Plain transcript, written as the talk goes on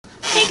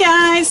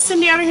guys,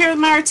 Cindy out here with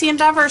my RT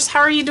Endeavors.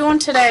 How are you doing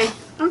today?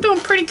 I'm doing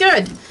pretty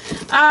good.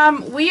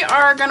 We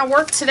are going to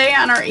work today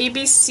on our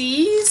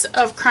ABCs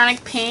of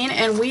chronic pain,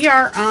 and we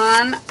are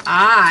on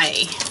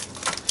I.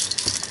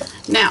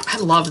 Now, I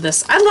love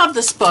this. I love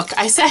this book.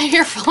 I sat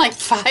here for like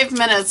 5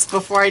 minutes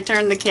before I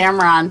turned the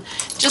camera on,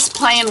 just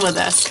playing with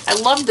this. I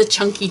love the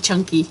chunky.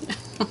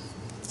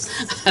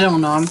 I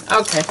don't know.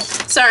 Okay.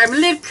 Sorry, I'm a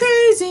little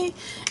crazy.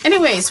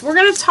 Anyways, we're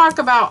going to talk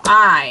about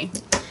I.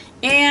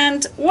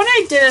 And what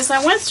I did is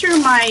I went through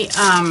my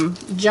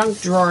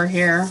junk drawer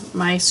here,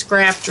 my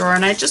scrap drawer,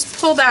 and I just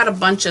pulled out a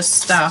bunch of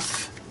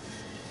stuff.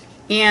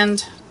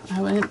 And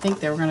I didn't think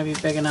they were going to be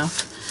big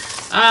enough.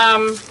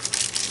 I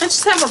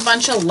just have a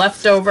bunch of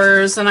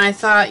leftovers, and I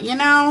thought, you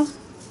know,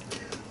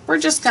 we're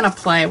just going to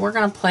play. We're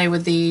going to play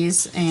with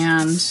these,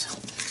 and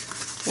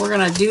we're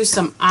going to do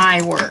some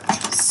eye work.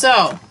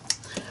 So,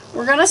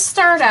 we're going to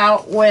start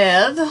out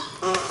with,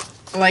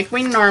 like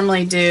we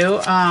normally do,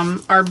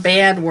 our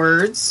bad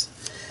words,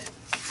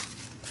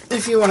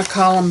 if you want to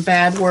call them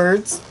bad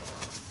words.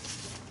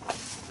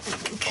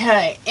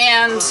 Okay,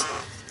 and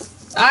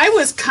I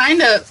was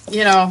kind of,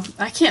 you know,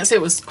 I can't say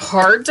it was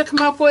hard to come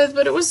up with,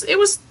 but it was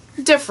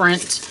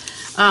different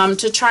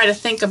to try to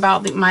think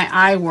about my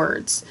I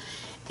words.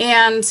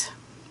 And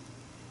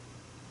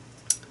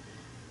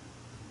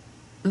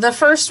the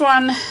first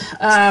one,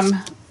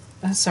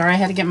 sorry, I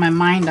had to get my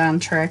mind on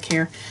track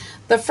here.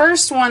 The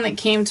first one that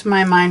came to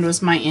my mind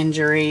was my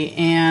injury,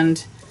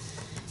 and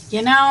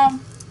you know,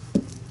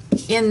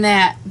 in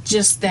that,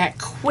 just that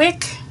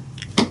quick,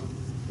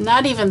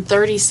 not even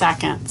 30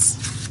 seconds,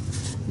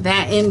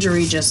 that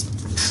injury just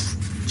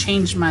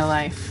changed my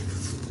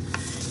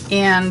life.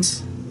 And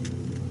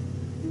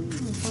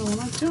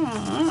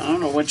I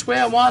don't know which way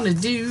I want to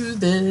do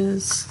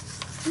this.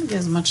 I think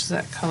as much of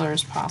that color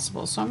as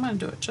possible, so I'm going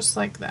to do it just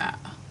like that.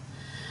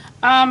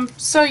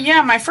 So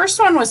yeah, my first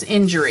one was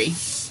injury.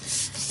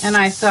 And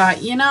I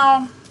thought, you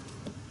know,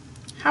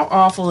 how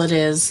awful it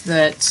is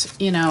that,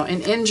 you know,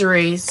 an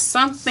injury,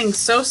 something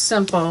so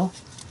simple,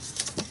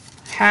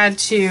 had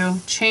to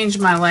change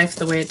my life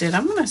the way it did.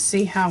 I'm going to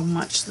see how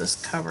much this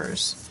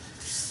covers.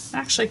 It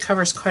actually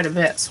covers quite a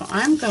bit, so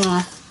I'm going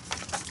to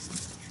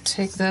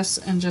take this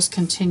and just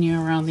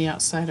continue around the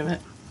outside of it.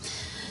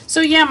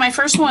 So yeah, my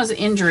first one was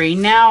injury.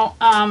 Now,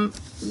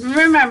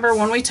 remember,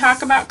 when we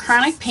talk about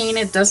chronic pain,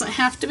 it doesn't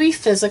have to be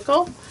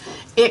physical.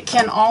 It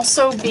can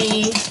also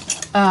be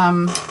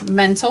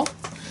mental.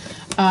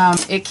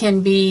 It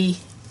can be,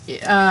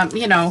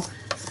 you know,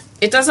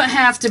 it doesn't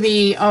have to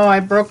be, oh, I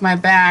broke my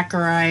back,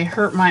 or I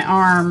hurt my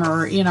arm,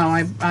 or, you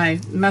know,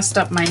 I messed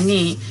up my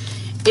knee.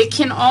 It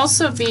can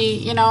also be,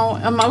 you know,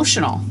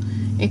 emotional.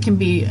 It can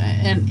be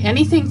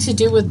anything to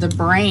do with the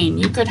brain.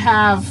 You could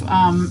have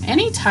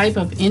any type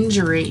of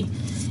injury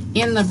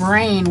in the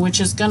brain,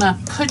 which is going to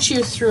put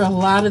you through a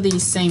lot of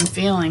these same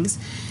feelings.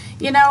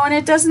 You know, and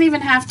it doesn't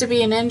even have to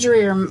be an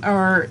injury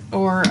or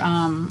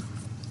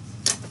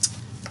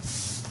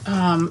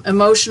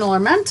emotional or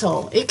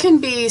mental. It can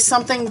be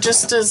something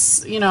just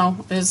as, you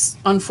know, as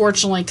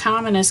unfortunately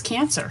common as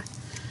cancer.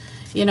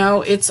 You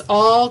know, it's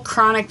all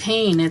chronic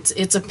pain.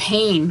 It's a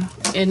pain,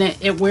 and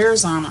it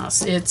wears on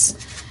us. It's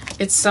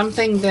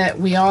something that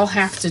we all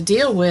have to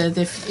deal with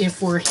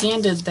if we're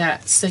handed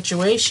that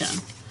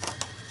situation.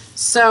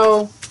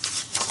 So,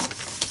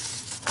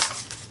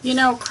 you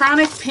know,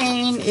 chronic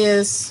pain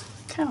is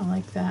kind of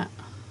like that.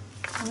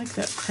 I like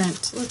that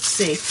print. Let's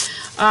see.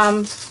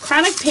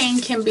 Chronic pain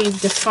can be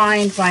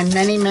defined by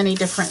many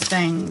different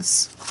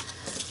things.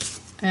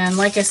 And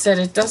like I said,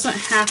 it doesn't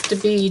have to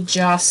be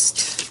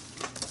just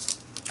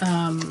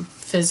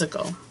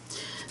physical.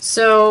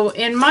 So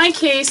in my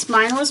case,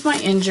 mine was my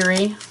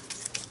injury.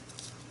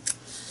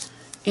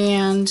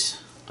 And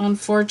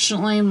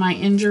unfortunately, my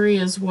injury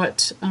is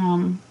what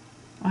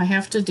I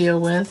have to deal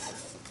with.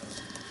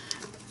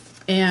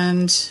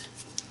 And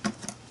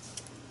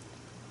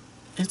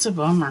it's a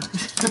bummer.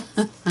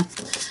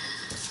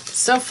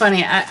 So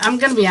funny. I'm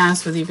going to be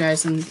honest with you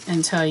guys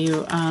and tell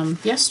you,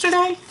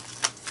 yesterday,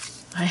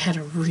 I had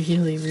a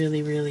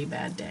really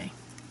bad day.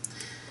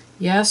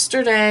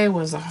 Yesterday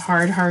was a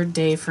hard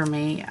day for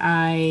me.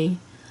 I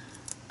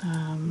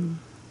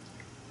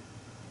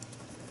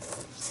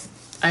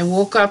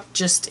woke up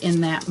just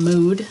in that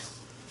mood.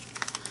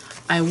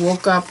 I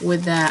woke up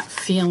with that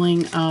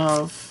feeling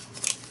of,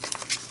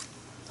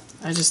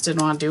 I just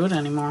didn't want to do it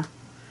anymore.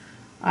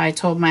 I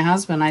told my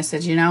husband, I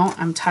said, you know,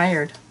 I'm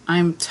tired.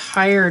 I'm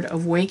tired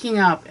of waking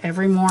up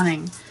every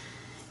morning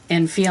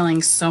and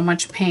feeling so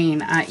much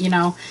pain. You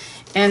know,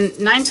 and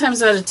 9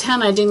 times out of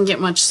 10, I didn't get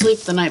much sleep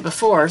the night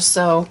before.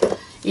 So,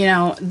 you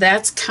know,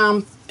 that's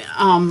compounded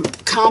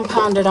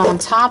on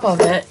top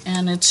of it,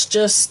 and it's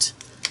just,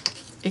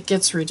 it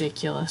gets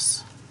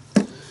ridiculous.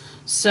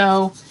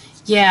 So,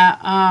 yeah,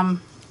 I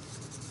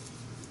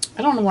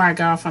don't know where I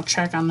got off on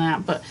track on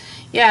that, but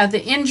yeah,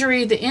 the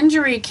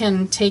injury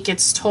can take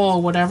its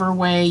toll whatever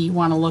way you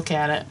want to look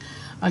at it.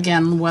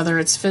 Again, whether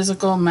it's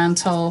physical,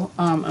 mental,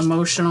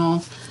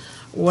 emotional,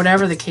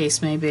 whatever the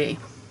case may be.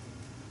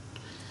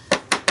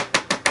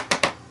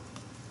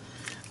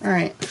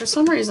 Alright, for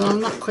some reason,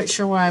 I'm not quite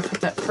sure why I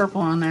put that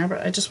purple on there,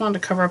 but I just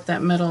wanted to cover up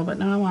that middle, but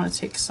now I want to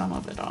take some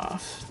of it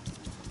off,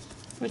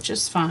 which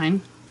is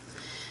fine.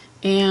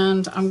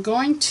 And I'm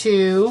going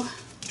to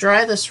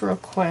dry this real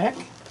quick,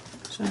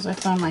 as soon as I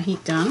found my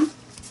heat gun.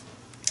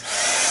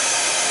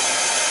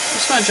 I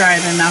just want to dry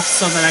it enough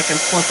so that I can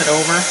flip it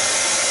over.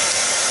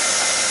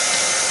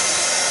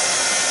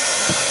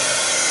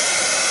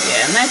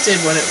 Yeah, and that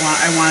did what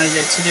I wanted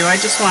it to do. I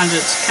just wanted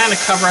it to kind of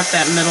cover up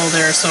that middle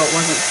there so it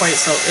wasn't quite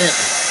so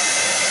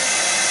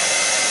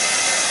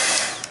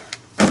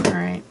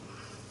Alright.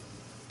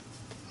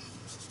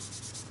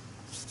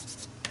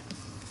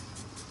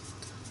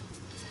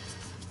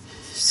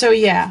 So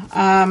yeah,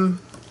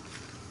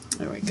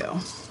 there we go.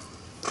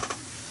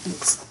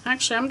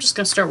 Actually, I'm just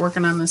going to start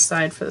working on this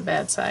side for the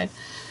bad side.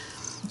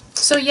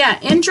 So yeah,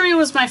 injury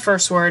was my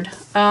first word.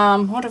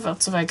 What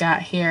else have I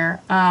got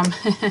here?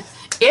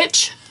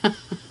 Itch.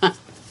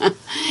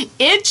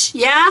 Itch,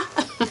 yeah.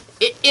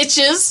 It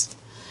itches.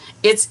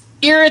 It's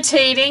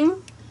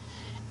irritating.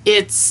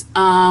 It's,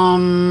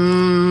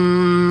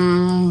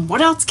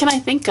 what else can I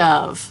think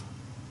of?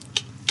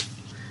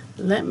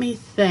 Let me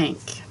think.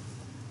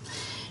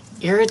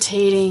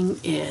 Irritating,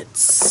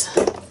 it's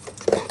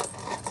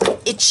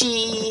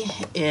itchy,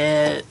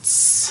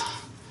 it's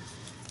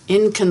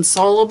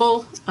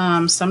inconsolable.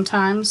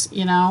 Sometimes,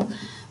 you know,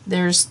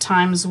 there's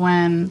times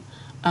when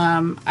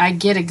I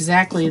get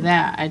exactly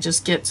that. I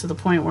just get to the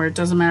point where it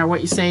doesn't matter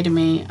what you say to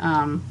me.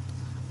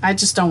 I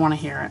just don't want to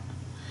hear it.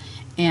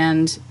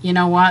 And you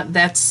know what?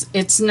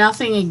 It's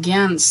nothing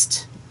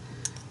against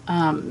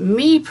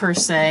me per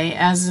se,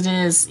 as it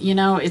is, you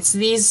know, it's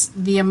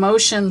the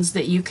emotions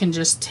that you can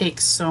just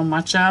take so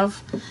much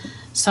of.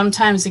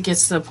 Sometimes it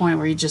gets to the point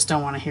where you just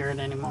don't want to hear it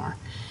anymore.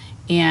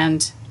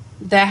 And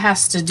that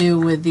has to do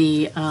with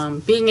the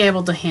being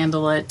able to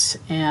handle it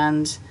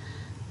and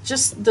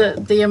just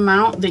the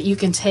amount that you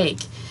can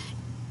take.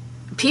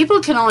 People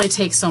can only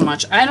take so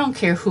much. I don't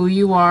care who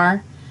you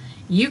are.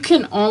 You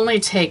can only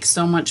take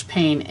so much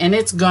pain, and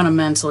it's going to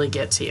mentally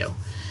get to you.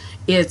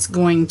 It's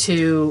going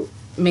to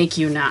make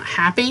you not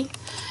happy.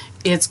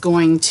 It's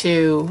going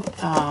to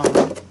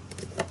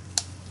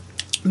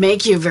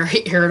make you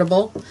very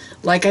irritable.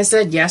 Like I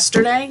said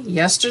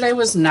yesterday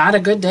was not a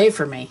good day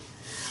for me.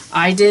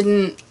 I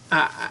didn't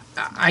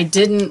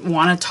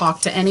want to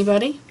talk to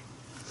anybody.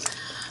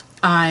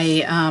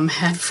 I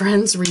had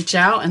friends reach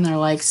out and they're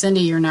like,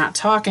 Cindy, you're not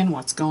talking.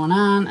 What's going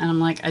on? And I'm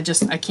like, I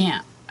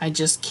can't. I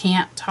just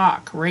can't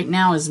talk. Right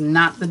now is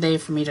not the day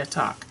for me to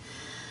talk.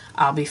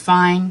 I'll be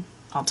fine.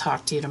 I'll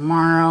talk to you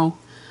tomorrow.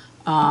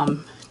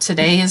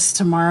 Today is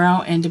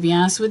tomorrow, and to be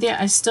honest with you,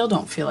 I still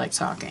don't feel like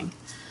talking.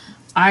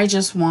 I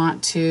just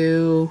want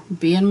to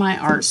be in my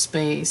art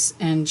space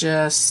and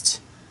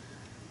just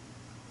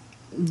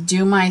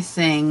do my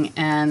thing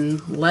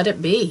and let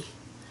it be.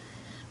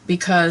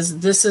 Because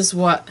this is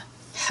what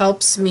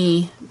helps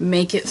me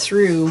make it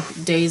through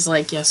days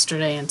like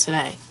yesterday and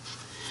today.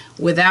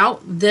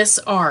 Without this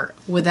art,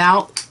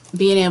 without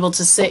being able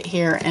to sit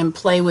here and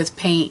play with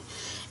paint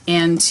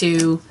and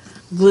to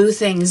glue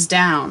things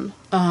down,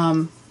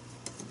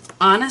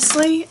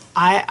 honestly,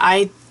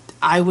 I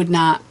would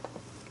not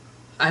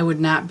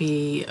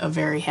be a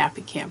very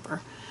happy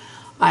camper.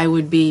 I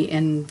would be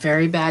in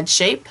very bad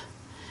shape,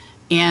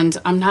 and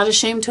I'm not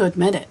ashamed to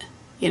admit it.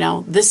 You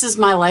know, this is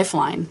my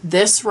lifeline.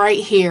 This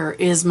right here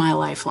is my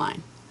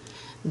lifeline.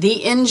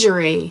 The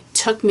injury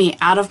took me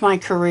out of my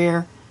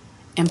career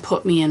and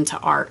put me into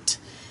art.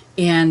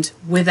 And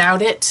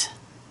without it,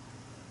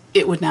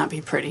 it would not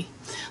be pretty.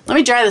 Let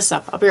me dry this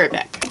up. I'll be right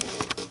back.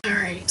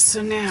 Alright,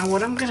 so now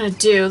what I'm going to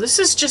do, this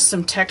is just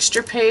some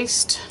texture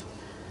paste.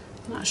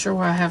 I'm not sure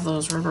why I have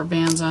those rubber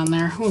bands on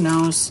there. Who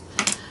knows?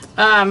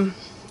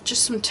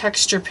 Just some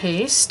texture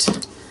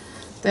paste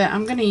that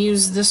I'm going to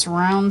use this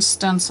round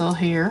stencil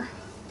here,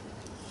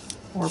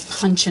 or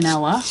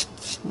punchinella,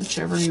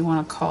 whichever you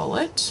want to call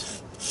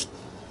it,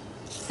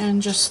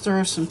 and just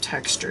throw some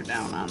texture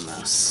down on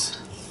this.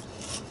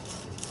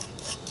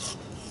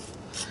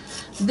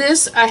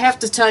 This, I have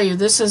to tell you,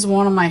 this is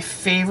one of my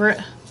favorite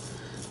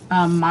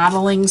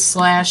modeling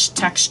slash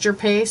texture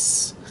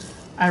pastes.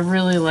 I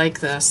really like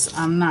this.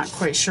 I'm not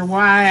quite sure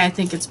why. I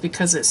think it's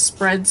because it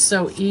spreads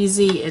so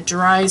easy, it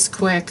dries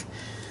quick.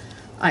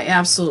 I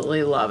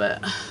absolutely love it.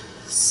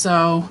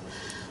 So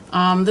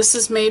this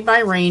is made by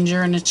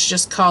Ranger, and it's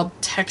just called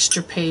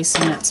Texture Paste,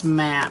 and it's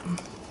matte.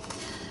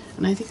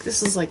 And I think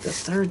this is like the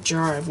third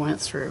jar I've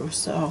went through,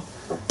 so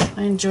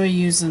I enjoy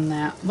using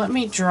that. Let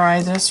me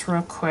dry this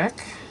real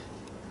quick.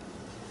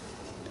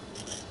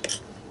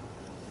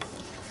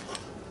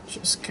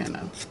 Just kind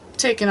of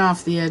taking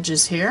off the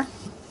edges here.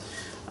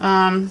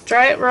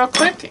 Dry it real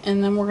quick,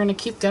 and then we're going to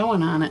keep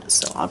going on it,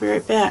 so I'll be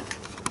right back.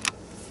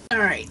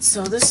 Alright,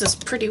 so this is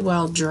pretty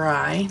well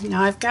dry.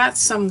 Now I've got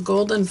some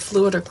golden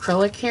fluid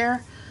acrylic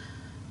here.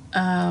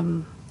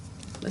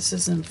 This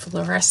is in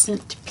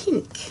fluorescent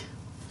pink.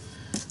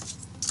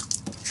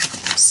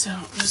 So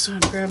I'm just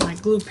going to grab my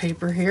glue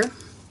paper here.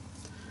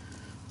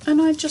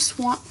 And I just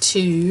want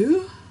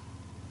to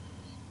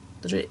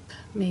drip,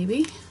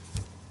 maybe.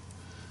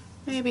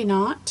 Maybe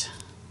not.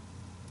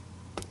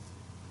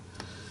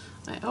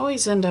 I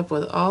always end up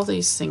with all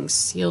these things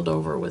sealed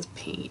over with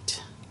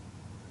paint.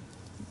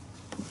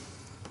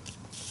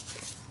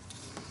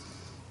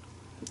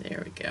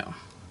 There we go.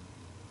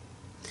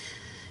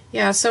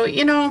 Yeah, so,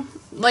 you know,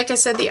 like I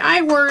said, the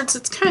I words,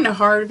 it's kind of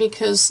hard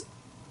because,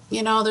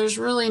 you know, there's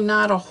really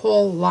not a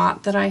whole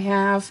lot that I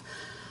have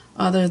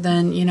other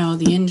than, you know,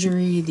 the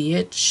injury, the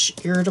itch,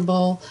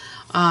 irritable.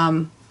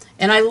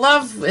 And I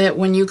love it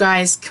when you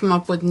guys come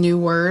up with new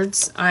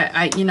words.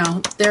 You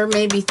know, there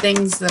may be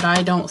things that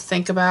I don't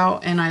think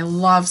about, and I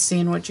love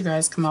seeing what you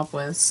guys come up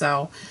with.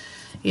 So,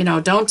 you know,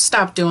 don't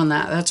stop doing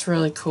that. That's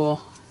really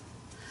cool.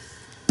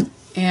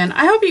 And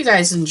I hope you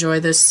guys enjoy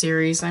this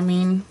series. I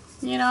mean,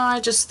 you know, I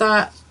just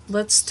thought,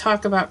 let's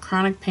talk about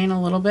chronic pain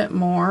a little bit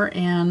more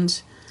and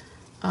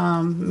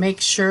make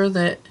sure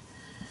that,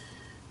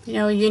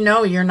 you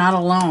know you're not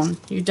alone.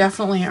 You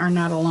definitely are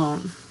not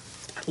alone.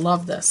 I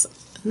love this.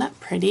 Isn't that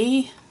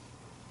pretty?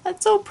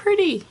 That's so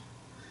pretty.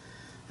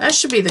 That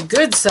should be the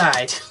good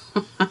side.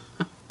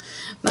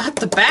 Not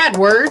the bad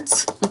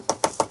words.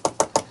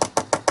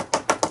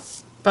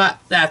 But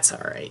that's all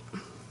right.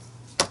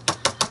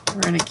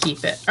 We're going to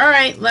keep it. All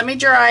right, let me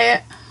dry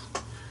it.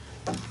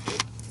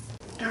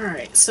 All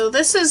right, so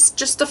this is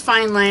just a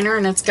fine liner,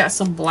 and it's got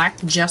some black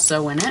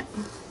gesso in it.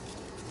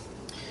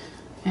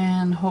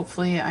 And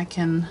hopefully I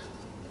can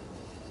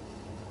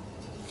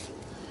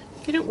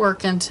get it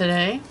working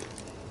today.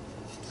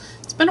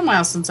 It's been a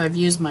while since I've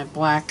used my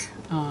black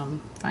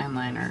fine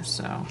liner,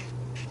 so I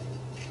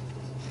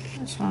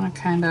just want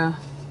to kind of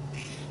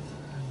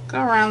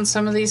go around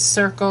some of these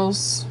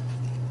circles.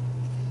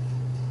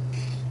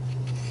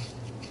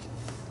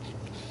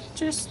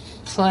 Just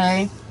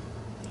play,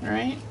 all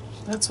right?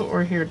 That's what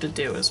we're here to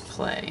do, is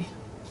play.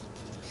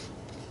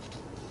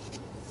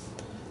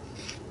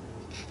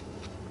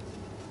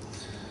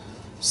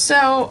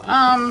 So,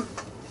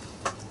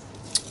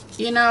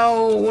 you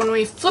know, when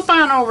we flip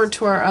on over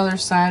to our other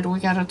side, we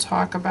got to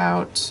talk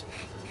about,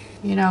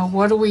 you know,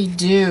 what do we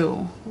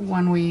do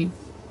when we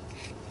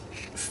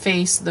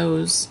face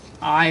those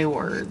I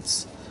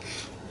words?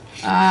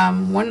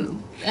 And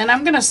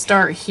I'm going to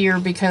start here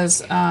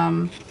because,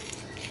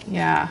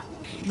 yeah,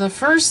 the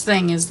first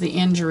thing is the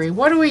injury.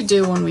 What do we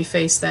do when we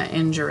face that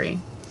injury?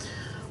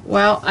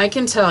 Well, I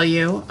can tell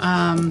you,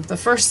 the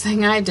first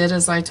thing I did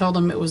is I told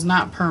them it was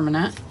not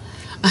permanent.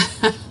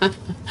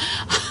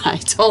 I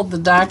told the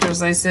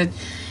doctors, I said,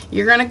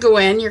 you're going to go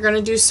in, you're going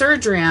to do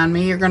surgery on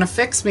me, you're going to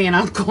fix me, and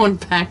I'm going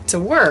back to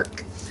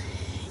work.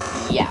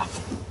 Yeah.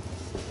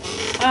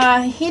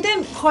 He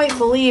didn't quite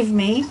believe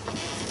me,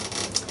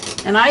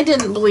 and I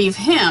didn't believe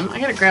him. I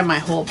got to grab my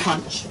hole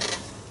punch.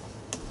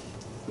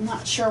 I'm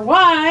not sure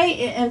why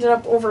it ended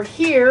up over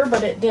here,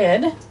 but it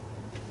did.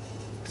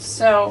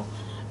 So,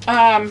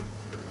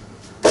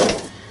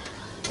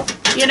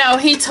 you know,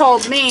 he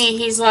told me,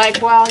 he's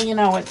like, well, you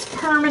know, it's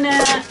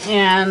permanent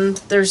and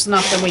there's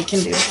nothing we can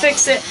do to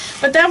fix it.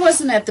 But that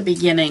wasn't at the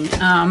beginning.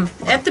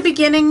 At the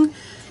beginning,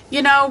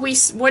 you know,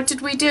 what did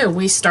we do?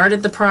 We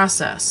started the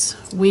process.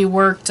 We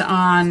worked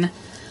on,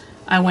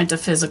 I went to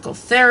physical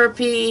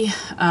therapy.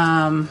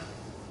 I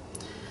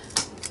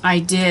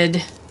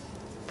did,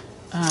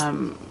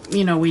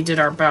 you know, we did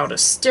our bout of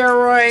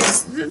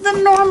steroids,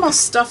 the normal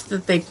stuff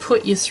that they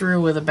put you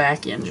through with a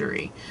back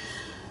injury.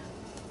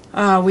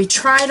 We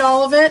tried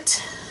all of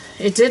it.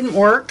 It didn't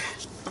work.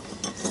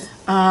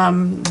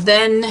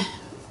 Then,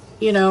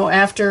 you know,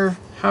 after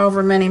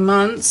however many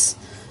months,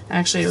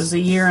 actually it was a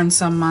year and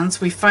some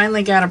months, we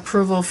finally got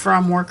approval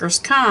from Workers'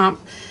 Comp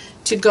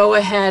to go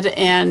ahead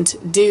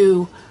and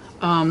do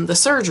the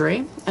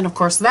surgery. And of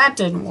course that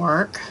didn't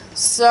work.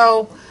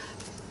 So,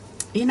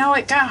 you know,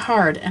 it got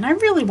hard. And I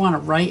really want to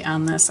write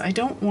on this. I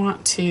don't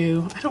want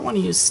to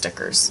use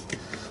stickers.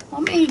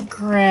 Let me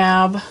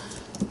grab...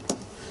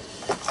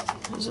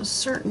 There's a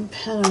certain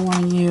pen I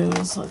want to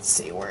use. Let's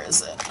see, where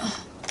is it?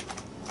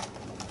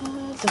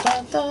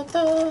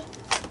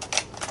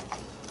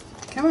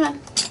 Come on.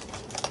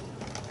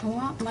 I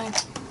want my...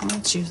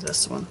 Let's use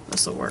this one.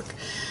 This will work.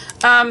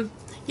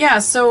 Yeah,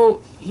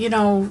 so, you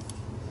know,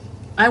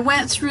 I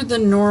went through the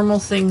normal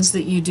things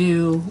that you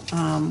do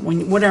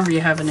whenever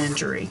you have an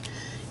injury.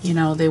 You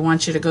know, they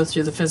want you to go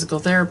through the physical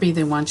therapy.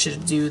 They want you to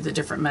do the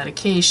different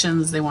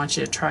medications. They want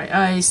you to try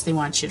ice. They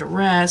want you to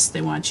rest.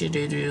 They want you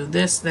to do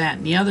this, that,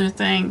 and the other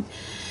thing.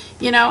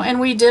 You know, and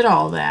we did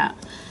all that.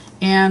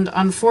 And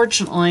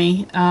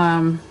unfortunately,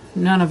 none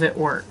of it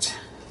worked.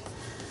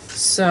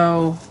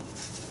 So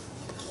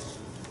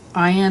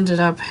I ended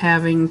up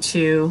having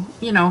to,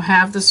 you know,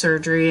 have the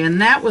surgery. And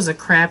that was a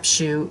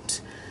crapshoot.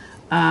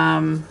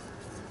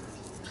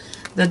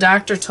 The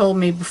doctor told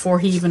me before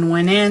he even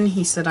went in,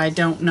 he said, I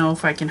don't know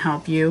if I can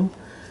help you.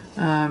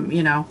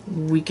 You know,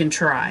 we can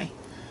try.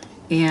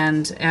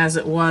 And as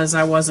it was,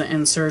 I wasn't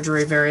in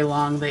surgery very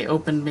long. They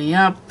opened me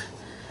up,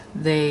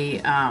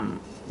 they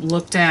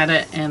looked at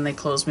it, and they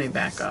closed me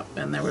back up.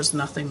 And there was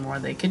nothing more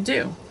they could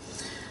do.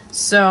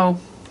 So,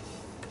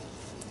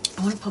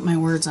 I want to put my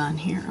words on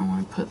here. I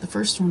want to put, the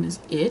first one is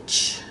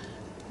itch.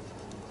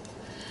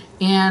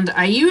 And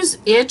I use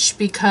itch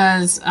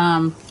because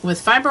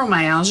with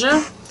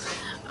fibromyalgia,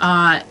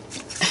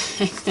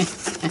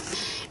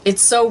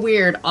 it's so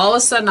weird. All of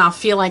a sudden I'll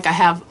feel like I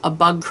have a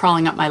bug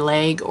crawling up my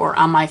leg or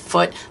on my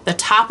foot. The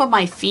top of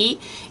my feet,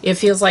 it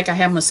feels like I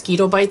have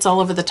mosquito bites all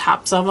over the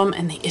tops of them,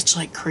 and they itch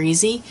like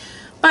crazy.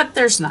 But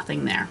there's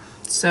nothing there.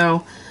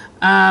 So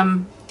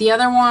the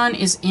other one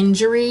is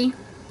injury.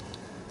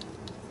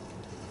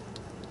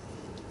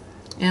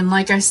 And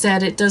like I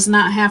said, it does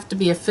not have to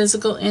be a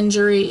physical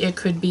injury. It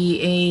could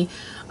be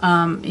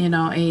you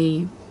know,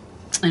 an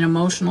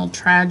emotional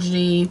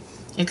tragedy.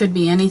 It could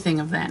be anything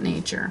of that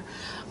nature.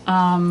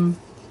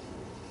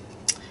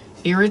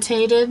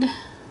 Irritated.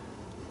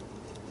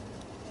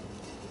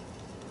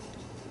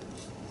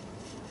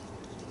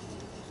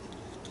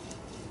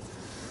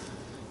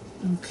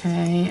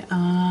 Okay.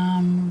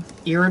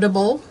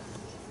 Irritable.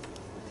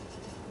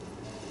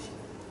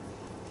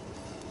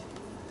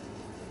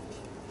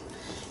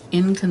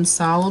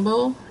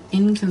 Inconsolable. How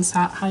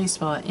do you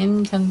spell it?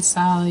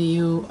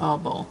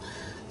 Inconsolable.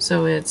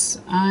 So it's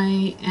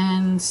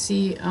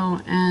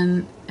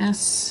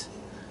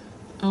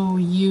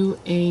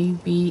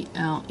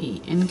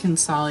INCONSOUABLE.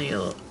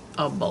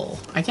 Inconsolable.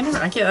 I can't.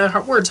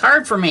 That word's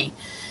hard for me.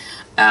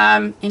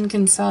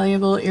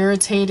 Inconsolable,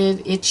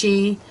 irritated,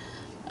 itchy.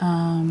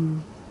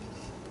 Trying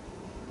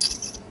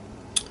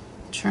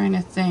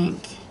to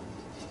think.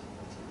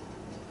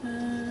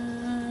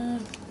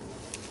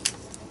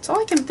 That's all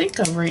I can think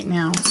of right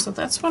now. So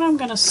that's what I'm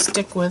going to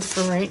stick with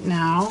for right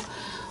now.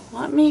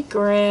 Let me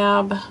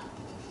grab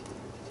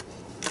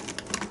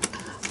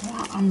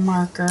a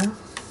marker.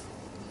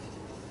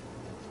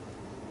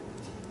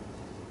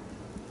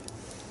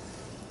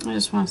 I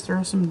just want to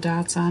throw some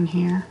dots on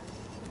here.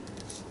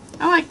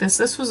 I like this.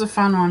 This was a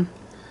fun one.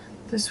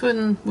 This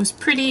one was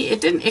pretty.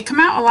 It came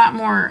out a lot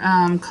more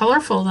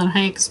colorful than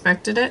I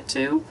expected it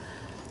to.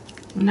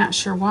 I'm not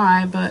sure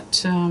why,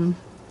 but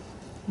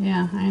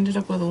yeah, I ended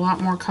up with a lot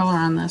more color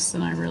on this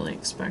than I really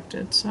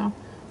expected. So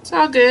it's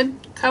all good.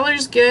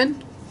 Color's good.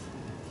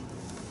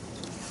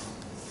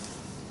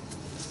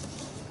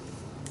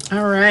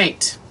 All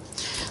right.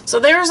 So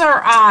there's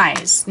our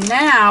eyes.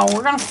 Now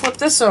we're going to flip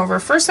this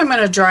over. First I'm going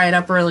to dry it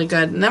up really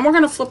good, and then we're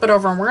going to flip it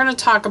over and we're going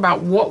to talk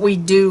about what we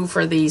do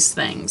for these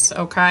things,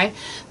 okay?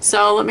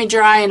 So let me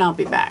dry and I'll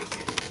be back.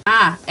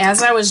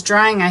 As I was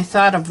drying, I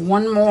thought of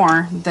one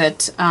more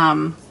that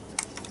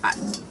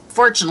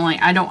fortunately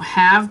I don't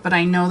have, but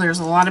I know there's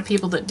a lot of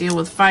people that deal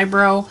with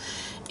fibro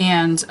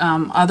and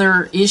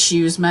other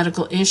issues,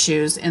 medical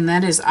issues, and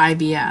that is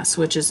IBS,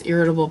 which is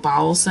irritable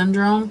bowel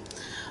syndrome.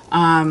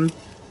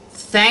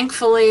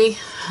 Thankfully,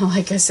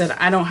 like I said,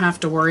 I don't have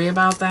to worry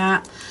about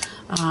that.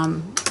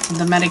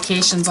 The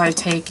medications I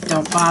take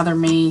don't bother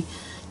me.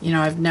 You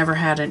know, I've never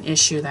had an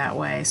issue that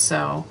way,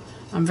 so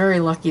I'm very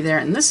lucky there.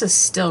 And this is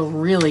still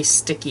really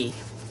sticky.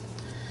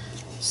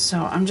 So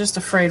I'm just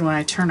afraid when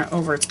I turn it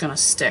over it's going to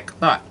stick.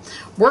 But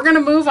we're going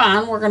to move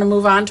on. We're going to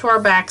move on to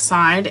our back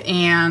side,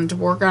 and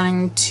we're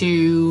going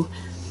to,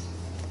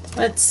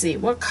 let's see,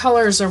 what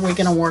colors are we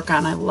going to work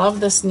on? I love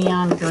this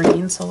neon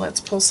green, so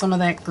let's pull some of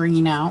that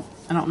green out.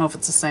 I don't know if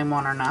it's the same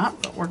one or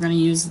not, but we're going to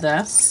use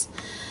this.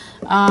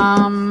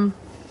 And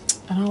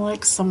I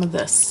like some of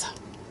this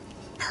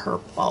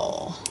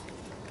purple.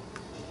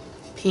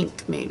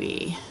 Pink,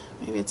 maybe.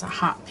 Maybe it's a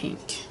hot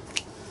pink.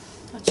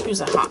 Let's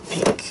use a hot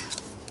pink.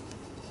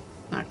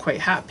 Not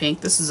quite hot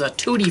pink. This is a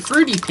tutti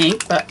frutti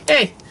pink, but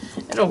hey,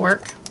 it'll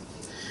work.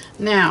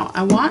 Now,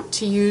 I want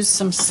to use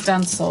some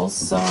stencils,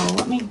 so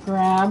let me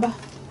grab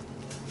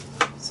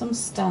some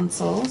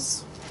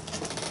stencils.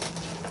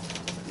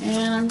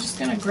 And I'm just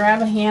going to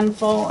grab a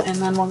handful, and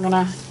then we're going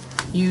to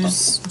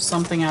use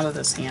something out of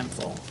this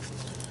handful.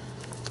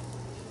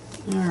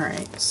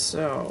 Alright,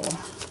 so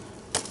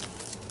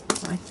I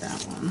like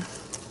that one.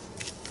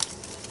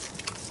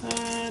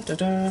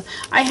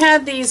 I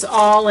had these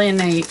all in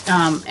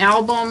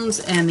albums,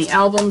 and the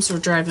albums were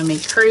driving me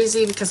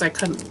crazy because I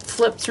couldn't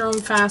flip through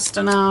them fast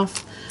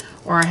enough,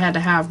 or I had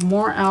to have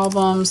more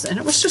albums, and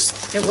it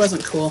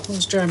wasn't cool. It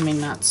was driving me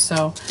nuts.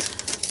 So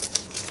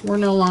we're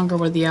no longer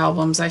with the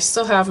albums. I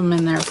still have them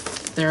in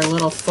their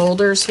little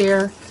folders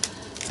here.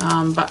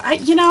 But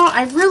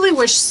I really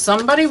wish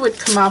somebody would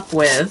come up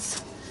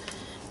with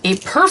a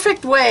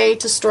perfect way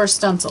to store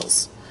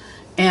stencils.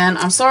 And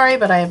I'm sorry,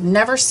 but I have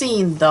never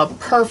seen the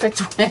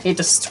perfect way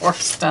to store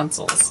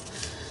stencils.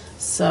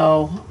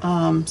 So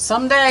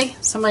someday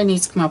somebody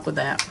needs to come up with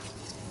that.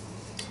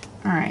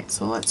 All right,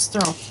 so let's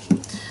throw.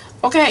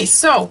 Okay,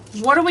 so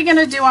what are we going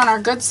to do on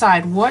our good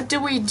side? What do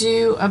we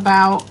do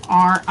about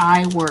our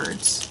I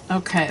words?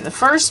 Okay, the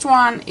first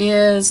one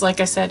is, like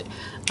I said,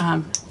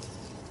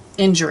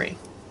 injury.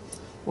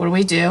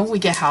 What do? We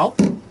get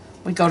help.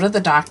 We go to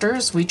the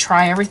doctors. We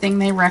try everything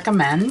they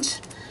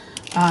recommend.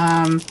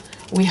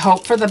 We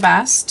hope for the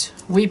best.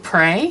 We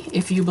pray.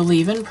 If you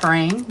believe in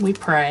praying, we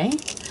pray.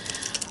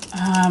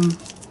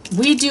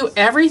 We do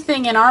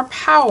everything in our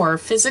power,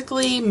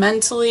 physically,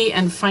 mentally,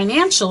 and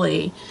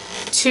financially,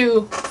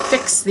 to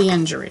fix the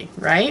injury,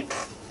 right?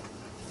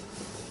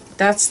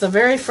 That's the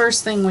very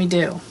first thing we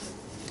do.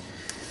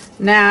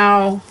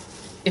 Now,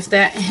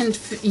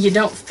 if you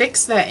don't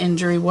fix that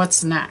injury,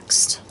 what's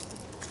next?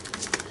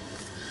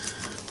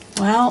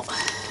 Well,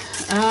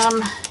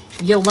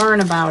 you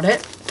learn about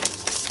it.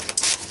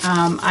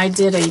 I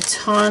did a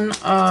ton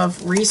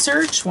of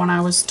research when I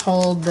was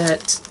told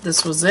that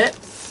this was it.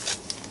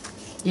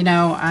 You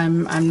know,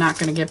 I'm not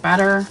going to get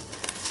better.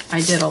 I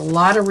did a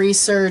lot of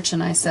research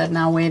and I said,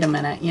 now wait a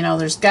minute, you know,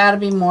 there's got to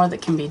be more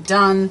that can be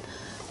done.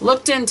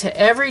 Looked into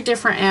every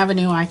different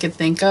avenue I could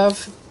think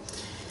of,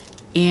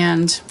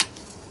 and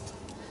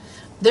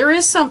there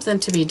is something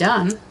to be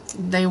done.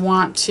 They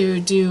want to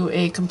do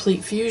a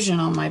complete fusion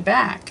on my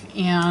back,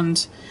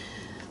 and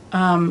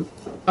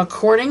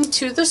according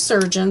to the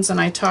surgeons, and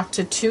I talked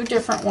to two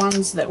different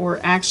ones that were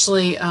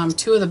actually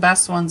two of the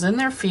best ones in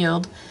their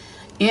field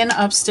in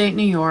upstate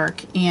New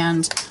York,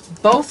 and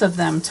both of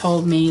them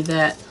told me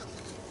that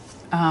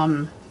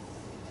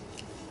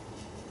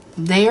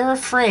they are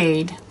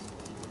afraid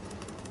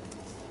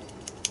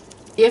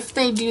if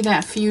they do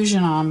that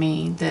fusion on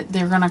me that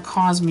they're going to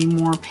cause me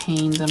more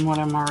pain than what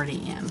I'm already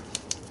in.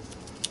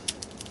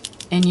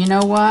 And you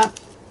know what?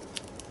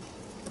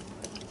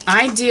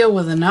 I deal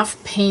with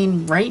enough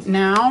pain right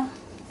now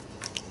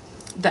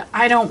that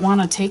I don't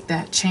want to take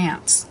that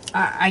chance.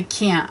 I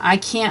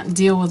can't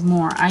deal with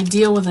more. I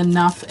deal with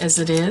enough as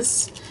it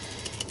is.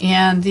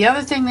 And the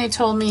other thing they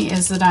told me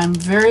is that I'm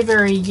very,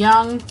 very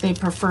young. They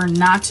prefer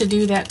not to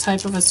do that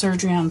type of a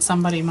surgery on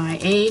somebody my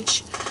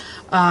age.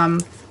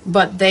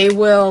 But they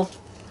will,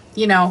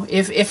 you know,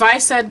 if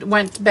I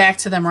went back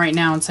to them right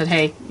now and said,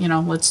 hey, you know,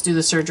 let's do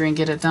the surgery and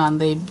get it done,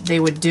 they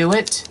would do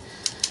it.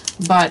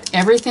 But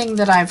everything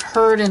that I've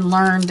heard and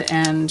learned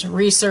and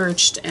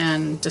researched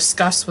and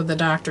discussed with the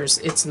doctors,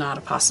 it's not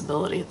a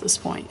possibility at this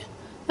point.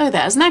 Look at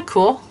that. Isn't that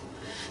cool?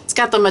 It's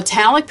got the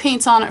metallic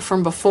paints on it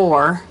from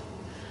before,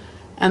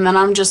 and then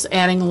I'm just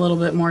adding a little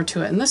bit more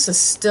to it. And this is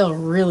still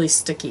really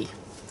sticky,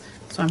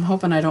 so I'm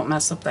hoping I don't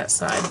mess up that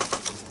side.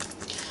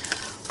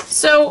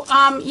 So,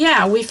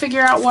 yeah, we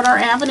figure out what our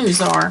avenues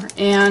are,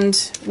 and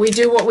we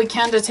do what we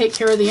can to take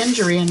care of the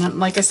injury. And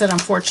like I said,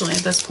 unfortunately,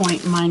 at this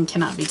point, mine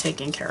cannot be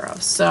taken care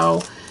of.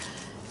 So,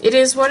 it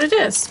is what it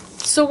is.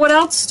 So, what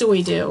else do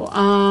we do?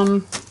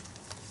 I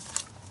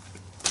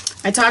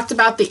talked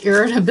about the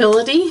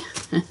irritability.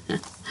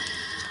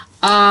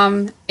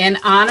 And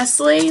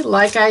honestly,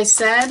 like I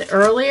said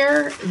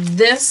earlier,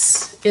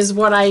 this is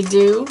what I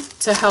do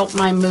to help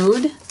my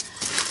mood.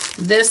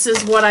 This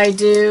is what I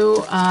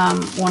do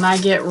when I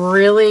get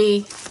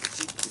really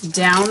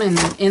down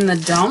in the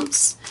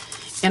dumps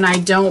and I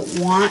don't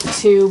want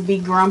to be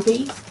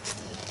grumpy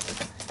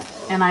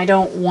and I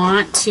don't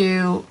want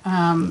to,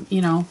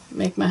 you know,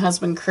 make my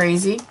husband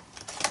crazy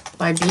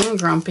by being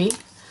grumpy.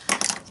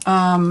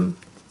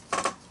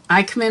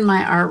 I come in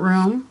my art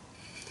room.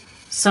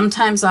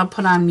 Sometimes I'll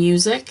put on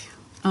music,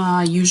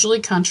 usually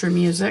country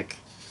music,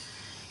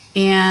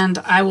 and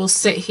I will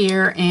sit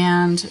here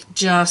and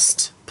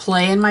just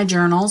play in my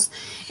journals.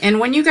 And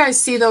when you guys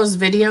see those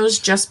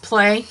videos, just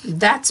play,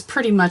 that's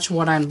pretty much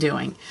what I'm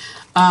doing.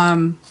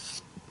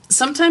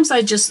 Sometimes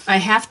I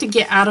have to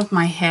get out of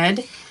my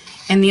head,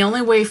 and the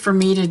only way for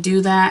me to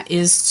do that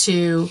is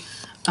to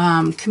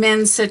come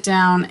in, sit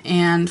down,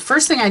 and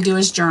first thing I do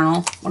is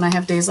journal. When I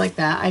have days like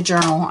that, I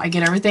journal. I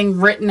get everything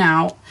written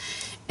out,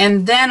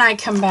 and then I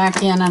come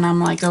back in and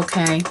I'm like,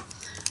 okay,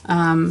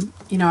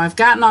 you know, I've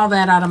gotten all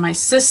that out of my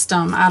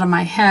system, out of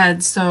my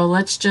head, so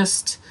let's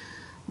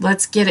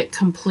get it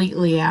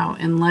completely out,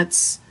 and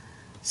let's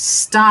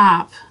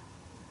stop,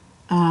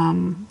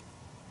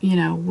 you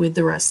know, with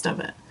the rest of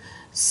it.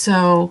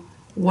 So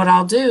what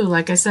I'll do,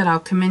 like I said, I'll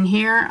come in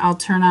here, I'll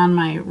turn on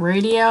my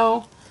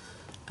radio.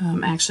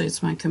 Actually,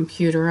 it's my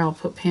computer. I'll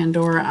put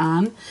Pandora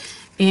on,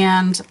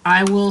 and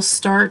I will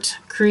start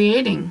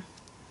creating.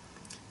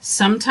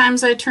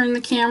 Sometimes I turn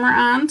the camera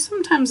on,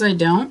 sometimes I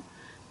don't.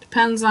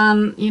 Depends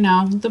on, you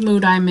know, the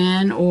mood I'm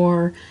in,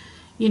 or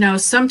you know,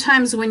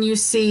 sometimes when you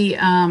see,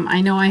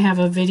 I know I have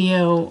a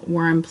video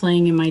where I'm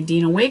playing in my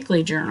Dina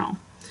Wakley journal.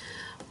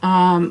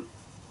 And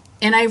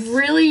I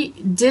really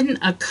didn't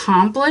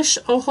accomplish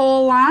a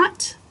whole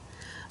lot,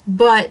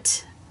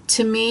 but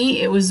to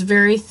me it was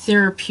very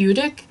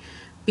therapeutic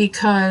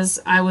because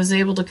I was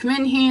able to come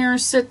in here,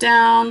 sit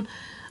down,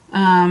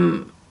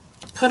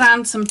 put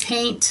on some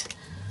paint.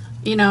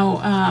 You know,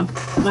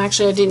 well,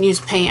 actually I didn't use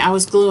paint. I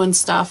was gluing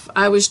stuff.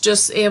 I was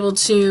just able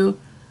to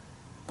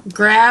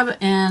grab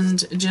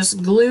and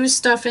just glue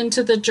stuff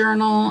into the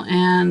journal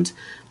and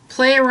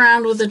play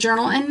around with the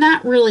journal and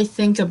not really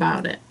think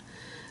about it.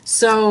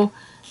 So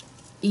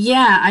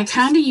yeah, I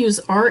kind of use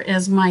art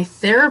as my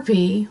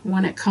therapy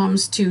when it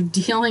comes to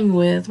dealing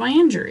with my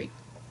injury.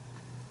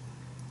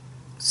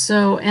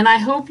 So, and I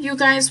hope you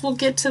guys will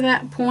get to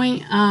that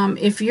point.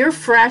 If you're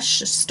fresh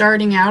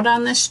starting out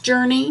on this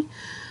journey,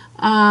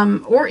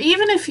 or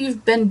even if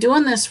you've been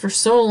doing this for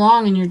so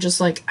long and you're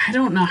just like, I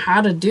don't know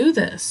how to do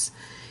this.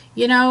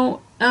 You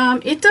know,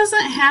 it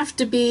doesn't have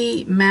to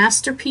be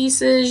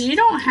masterpieces. You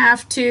don't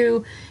have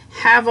to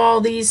have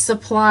all these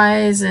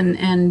supplies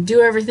and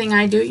do everything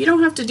I do. You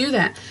don't have to do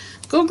that.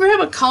 Go grab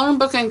a coloring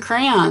book and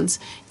crayons.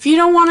 If you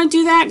don't want to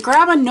do that,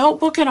 grab a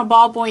notebook and a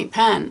ballpoint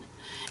pen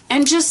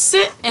and just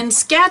sit and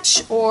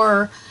sketch,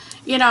 or,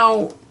 you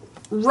know,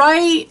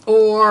 write,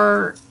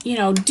 or, you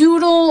know,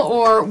 doodle,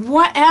 or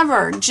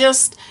whatever.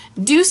 Just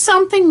do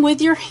something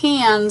with your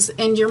hands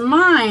and your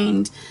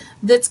mind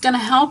that's going to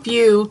help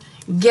you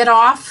get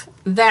off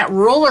that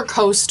roller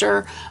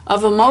coaster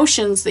of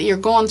emotions that you're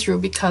going through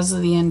because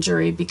of the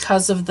injury,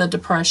 because of the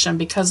depression,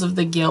 because of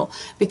the guilt,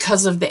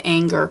 because of the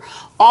anger,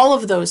 all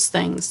of those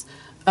things.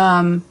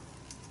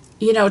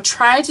 You know,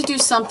 try to do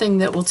something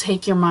that will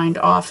take your mind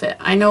off it.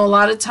 I know a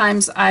lot of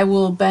times I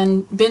will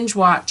binge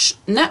watch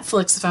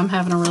Netflix if I'm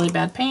having a really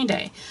bad pain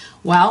day.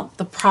 Well,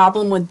 the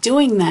problem with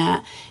doing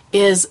that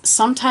is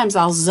sometimes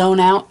I'll zone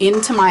out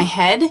into my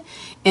head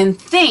and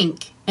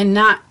think and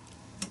not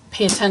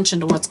pay attention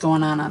to what's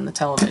going on the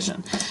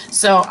television.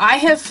 So I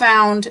have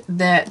found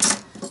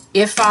that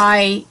if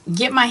I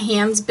get my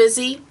hands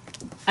busy,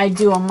 I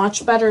do a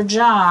much better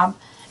job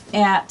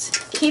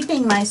at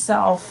keeping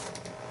myself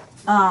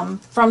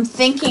from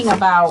thinking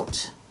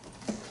about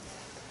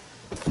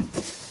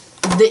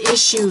the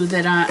issue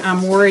that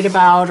I'm worried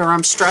about, or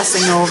I'm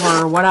stressing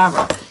over, or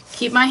whatever.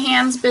 Keep my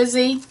hands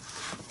busy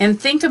and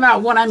think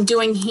about what I'm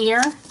doing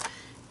here,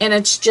 and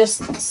it's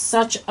just it's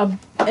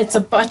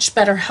a much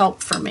better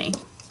help for me.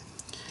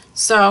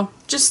 So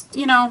just,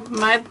 you know,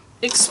 my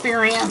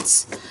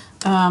experience,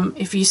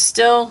 if you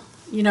still,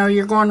 you know,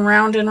 you're going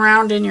round and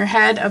round in your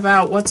head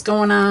about what's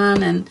going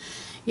on, and,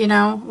 you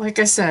know, like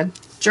I said,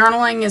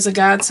 journaling is a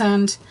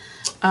godsend.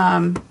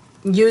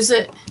 Use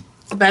it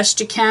the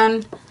best you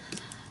can,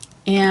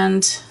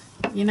 and,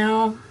 you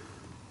know,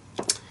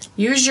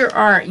 use your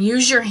art,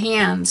 use your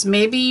hands.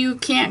 Maybe you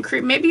can't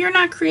maybe you're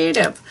not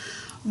creative.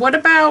 What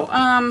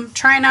about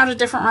trying out a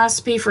different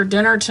recipe for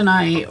dinner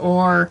tonight?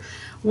 Or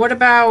what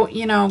about,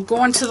 you know,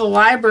 going to the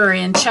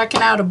library and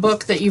checking out a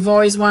book that you've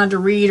always wanted to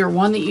read, or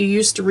one that you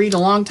used to read a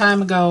long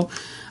time ago?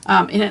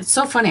 And it's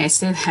so funny I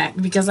say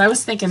that because I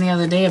was thinking the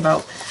other day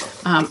about,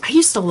 I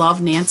used to love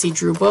Nancy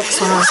Drew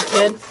books when I was a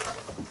kid.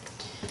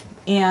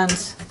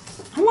 And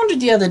I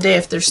wondered the other day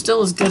if they're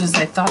still as good as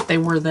I thought they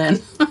were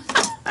then.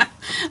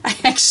 I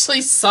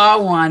actually saw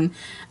one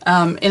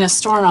in a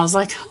store, and I was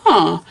like,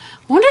 huh,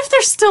 I wonder if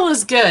they're still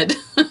as good.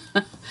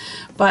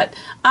 But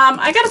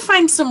I got to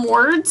find some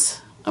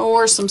words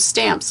or some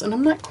stamps, and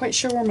I'm not quite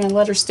sure where my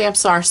letter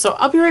stamps are, so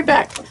I'll be right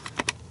back.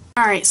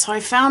 Alright, so I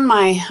found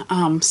my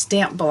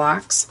stamp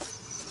blocks.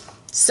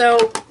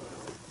 So,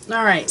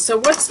 alright, so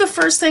what's the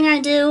first thing I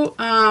do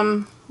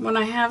when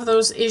I have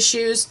those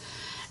issues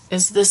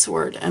is this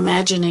word,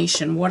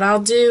 imagination. What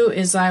I'll do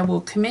is I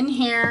will come in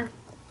here,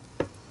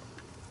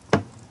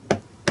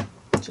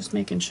 just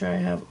making sure I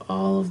have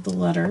all of the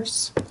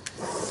letters,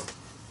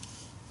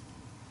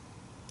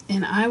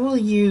 and I will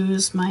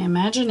use my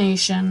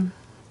imagination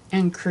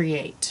and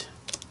create,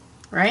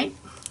 right?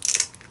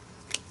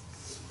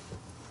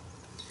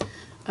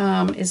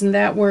 Isn't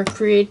that where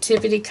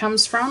creativity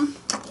comes from?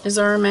 Is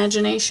our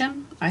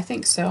imagination? I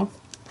think so.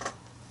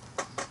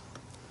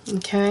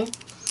 Okay.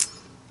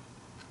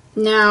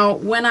 Now,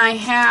 when I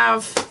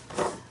have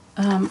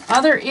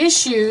other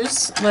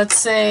issues, let's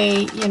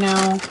say, you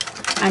know,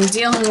 I'm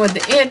dealing with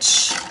the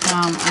itch,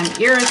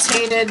 I'm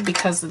irritated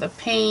because of the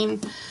pain.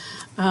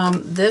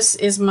 This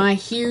is my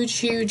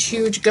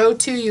huge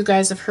go-to. You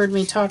guys have heard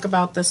me talk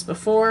about this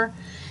before,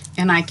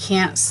 and I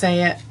can't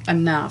say it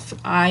enough.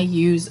 I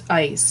use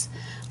ice.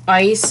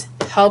 Ice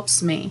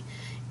helps me.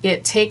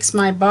 It takes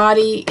my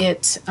body,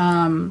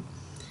 I'll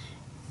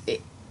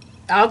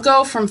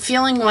go from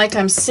feeling like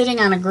I'm sitting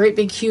on a great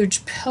big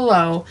huge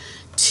pillow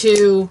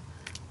to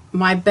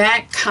my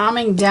back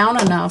calming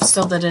down enough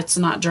so that it's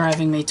not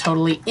driving me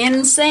totally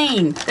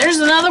insane. There's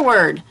another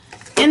word.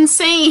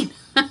 Insane.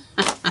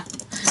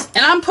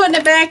 And I'm putting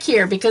it back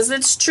here because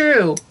it's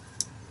true.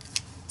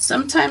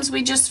 Sometimes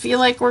we just feel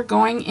like we're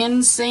going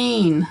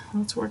insane.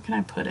 Where can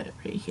I put it?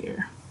 Right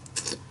here.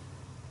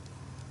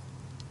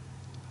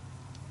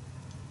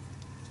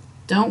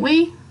 Don't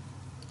we?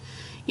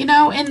 You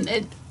know,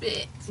 and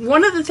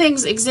one of the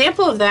things,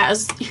 example of that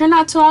is here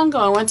not too long ago,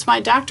 I went to my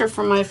doctor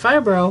for my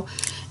fibro,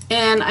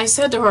 and I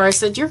said to her, I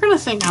said, you're going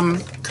to think I'm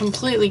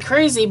completely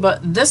crazy,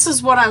 but this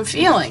is what I'm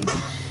feeling.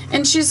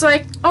 And she's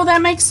like, oh,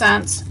 that makes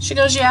sense. She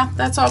goes, yeah,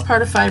 that's all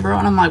part of fibro.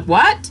 And I'm like,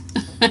 what?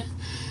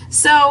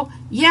 So,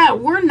 yeah,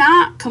 we're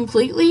not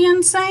completely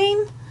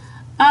insane.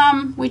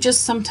 We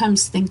just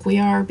sometimes think we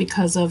are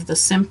because of the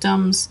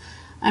symptoms.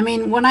 I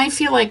mean, when I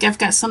feel like I've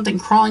got something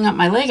crawling up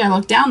my leg, I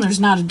look down, there's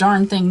not a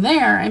darn thing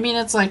there. I mean,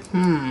 it's like,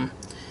 all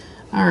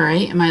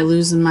right, am I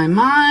losing my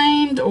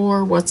mind,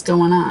 or what's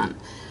going on?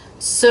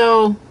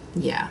 So,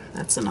 yeah,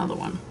 that's another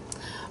one.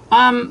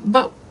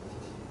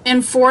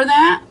 And for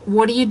that,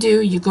 what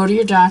do? You go to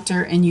your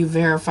doctor and you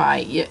verify,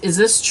 is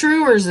this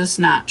true or is this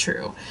not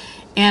true?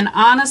 And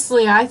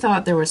honestly, I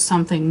thought there was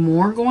something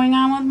more going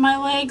on with my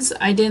legs.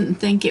 I didn't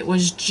think it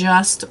was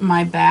just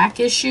my back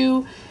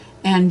issue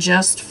and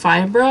just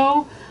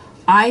fibro.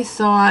 I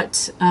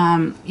thought,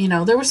 you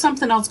know, there was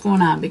something else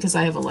going on because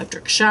I have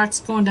electric shocks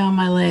going down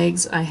my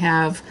legs. I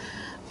have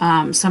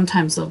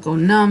Sometimes they'll go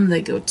numb,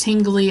 they go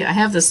tingly. I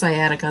have the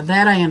sciatica.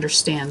 That I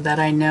understand, that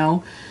I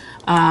know.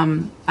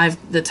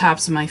 The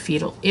tops of my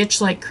feet will itch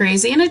like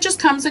crazy, and it just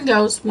comes and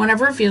goes.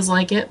 Whenever it feels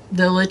like it,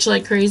 they'll itch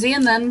like crazy,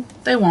 and then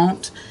they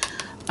won't.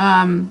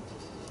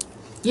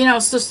 You know,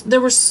 so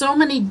there were so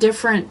many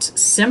different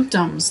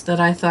symptoms that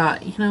I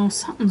thought, you know,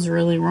 something's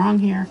really wrong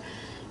here.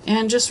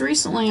 And just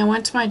recently I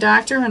went to my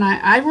doctor, and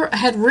I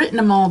had written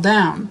them all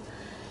down.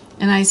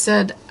 And I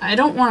said, I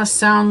don't want to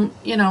sound,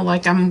 you know,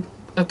 like I'm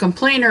a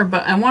complainer,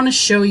 but I want to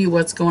show you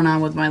what's going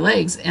on with my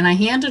legs. And I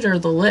handed her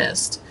the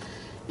list.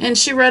 And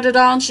she read it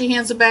all, and she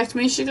hands it back to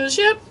me. She goes,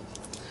 yep.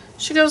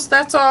 She goes,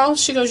 that's all.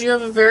 She goes, you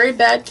have a very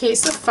bad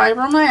case of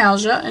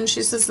fibromyalgia. And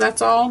she says,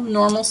 that's all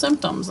normal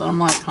symptoms. And I'm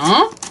like,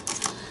 huh?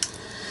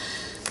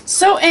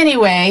 So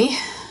anyway,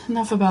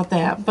 enough about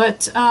that.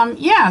 But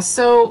yeah,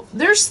 so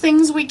there's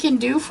things we can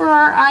do for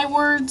our I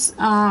words.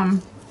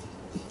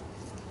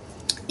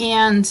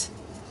 And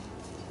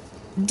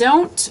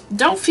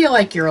don't feel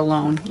like you're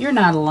alone. You're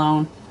not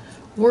alone.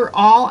 We're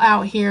all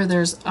out here.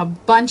 There's a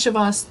bunch of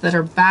us that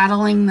are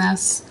battling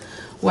this,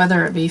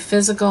 whether it be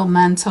physical,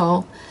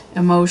 mental,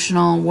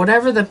 emotional,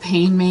 whatever the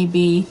pain may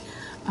be.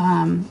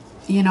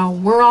 You know,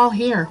 we're all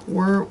here.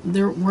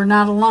 We're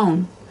not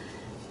alone.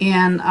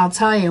 And I'll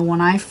tell you,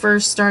 when I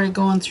first started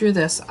going through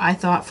this, I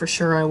thought for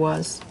sure I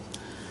was.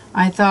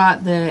 I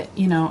thought that,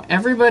 you know,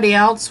 everybody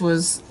else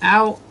was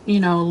out,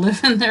 you know,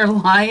 living their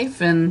life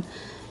and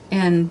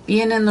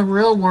being in the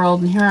real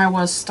world, and here I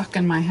was stuck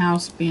in my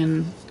house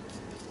being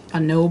a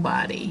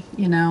nobody,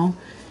 you know.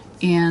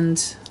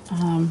 And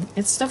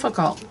it's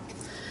difficult.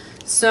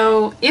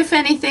 So if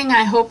anything,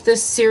 I hope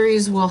this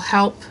series will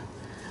help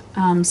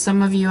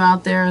some of you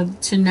out there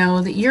to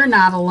know that you're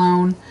not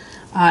alone.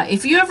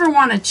 If you ever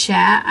want to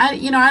chat, I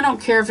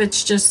don't care if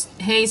it's just,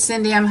 hey,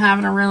 Cindy, I'm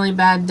having a really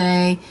bad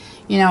day.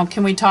 You know,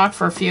 can we talk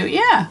for a few?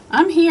 Yeah,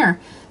 I'm here.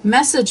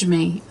 Message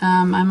me.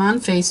 I'm on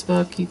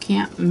Facebook. You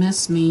can't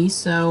miss me.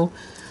 So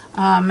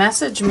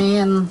message me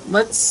and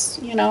let's,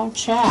 you know,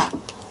 chat.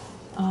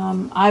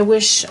 I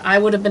wish I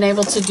would have been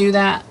able to do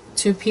that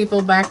to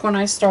people back when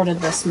I started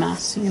this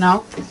mess, you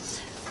know.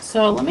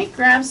 So let me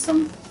grab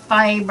some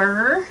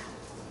fiber.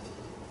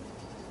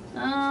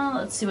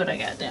 Let's see what I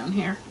got down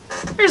here.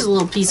 Here's a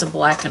little piece of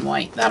black and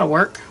white. That'll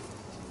work.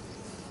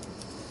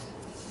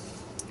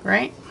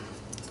 Right?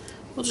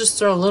 We'll just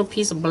throw a little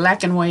piece of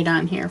black and white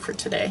on here for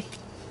today.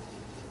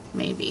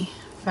 Maybe.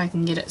 If I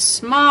can get it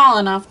small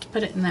enough to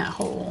put it in that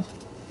hole.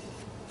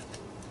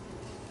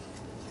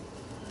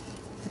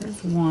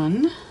 There's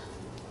one.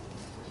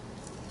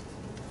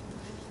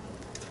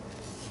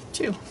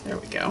 Two. There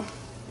we go.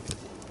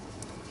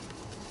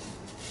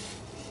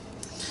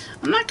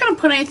 I'm not going to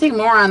put anything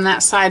more on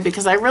that side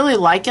because I really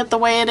like it the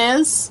way it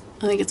is.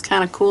 I think it's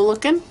kind of cool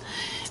looking.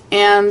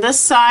 And this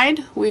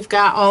side, we've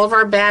got all of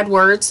our bad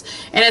words.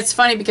 And it's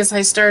funny because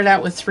I started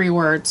out with 3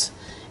 words.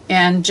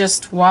 And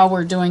just while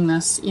we're doing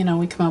this, you know,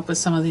 we come up with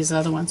some of these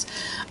other ones.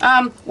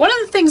 One of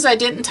the things I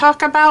didn't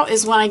talk about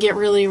is when I get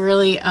really,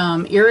 really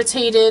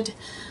irritated.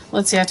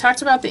 Let's see, I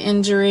talked about the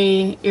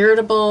injury,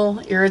 irritable,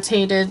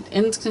 irritated,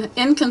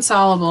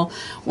 inconsolable.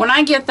 When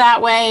I get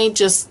that way,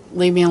 just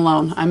leave me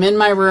alone. I'm in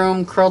my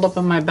room, curled up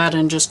in my bed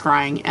and just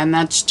crying. And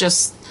that's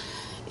just,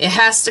 it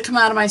has to come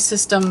out of my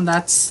system.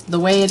 That's the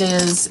way it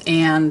is.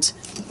 And,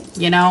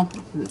 you know,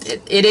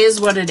 it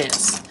is what it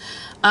is.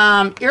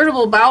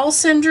 Irritable bowel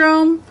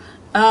syndrome.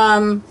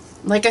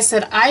 Like I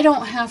said, I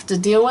don't have to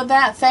deal with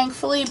that,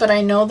 thankfully, but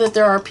I know that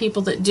there are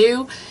people that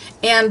do.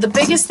 And the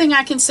biggest thing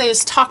I can say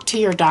is talk to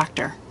your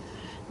doctor.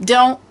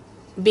 Don't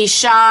be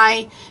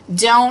shy.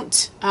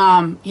 Don't,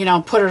 you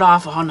know, put it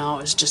off. Oh, no,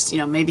 it's just, you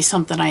know, maybe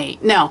something I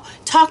ate. No,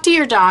 talk to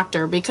your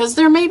doctor because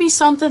there may be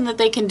something that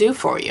they can do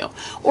for you.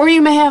 Or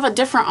you may have a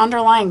different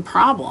underlying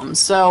problem.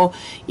 So,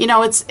 you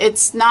know,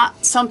 it's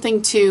not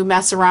something to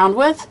mess around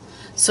with.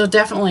 So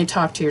definitely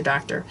talk to your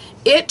doctor.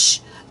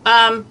 Itch.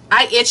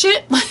 I itch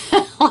it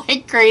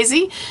like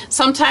crazy.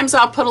 Sometimes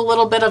I'll put a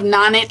little bit of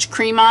non-itch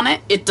cream on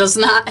it. It does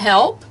not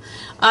help.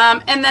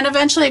 And then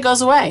eventually it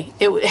goes away.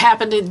 It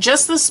happened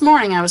just this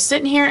morning. I was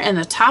sitting here and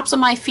the tops of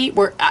my feet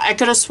were, I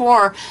could have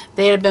swore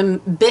they had been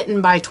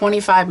bitten by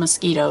 25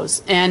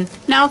 mosquitoes. And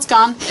now it's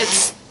gone.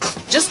 It's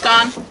just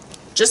gone.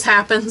 Just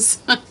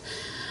happens.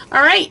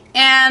 All right.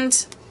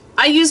 And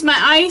I use my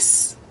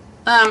ice.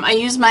 I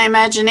use my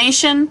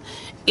imagination.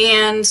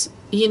 And,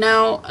 you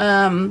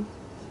know,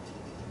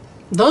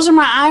 those are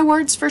my I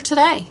words for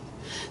today.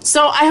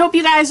 So I hope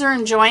you guys are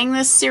enjoying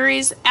this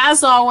series.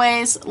 As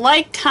always,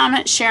 like,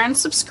 comment, share, and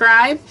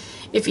subscribe.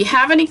 If you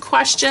have any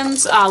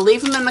questions,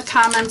 leave them in the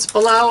comments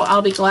below.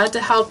 I'll be glad to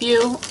help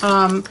you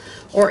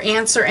or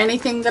answer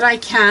anything that I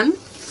can.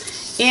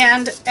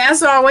 And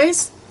as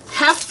always,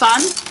 have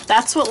fun.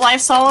 That's what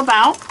life's all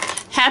about.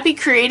 Happy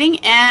creating,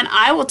 and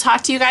I will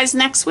talk to you guys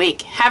next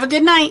week. Have a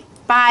good night.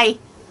 Bye.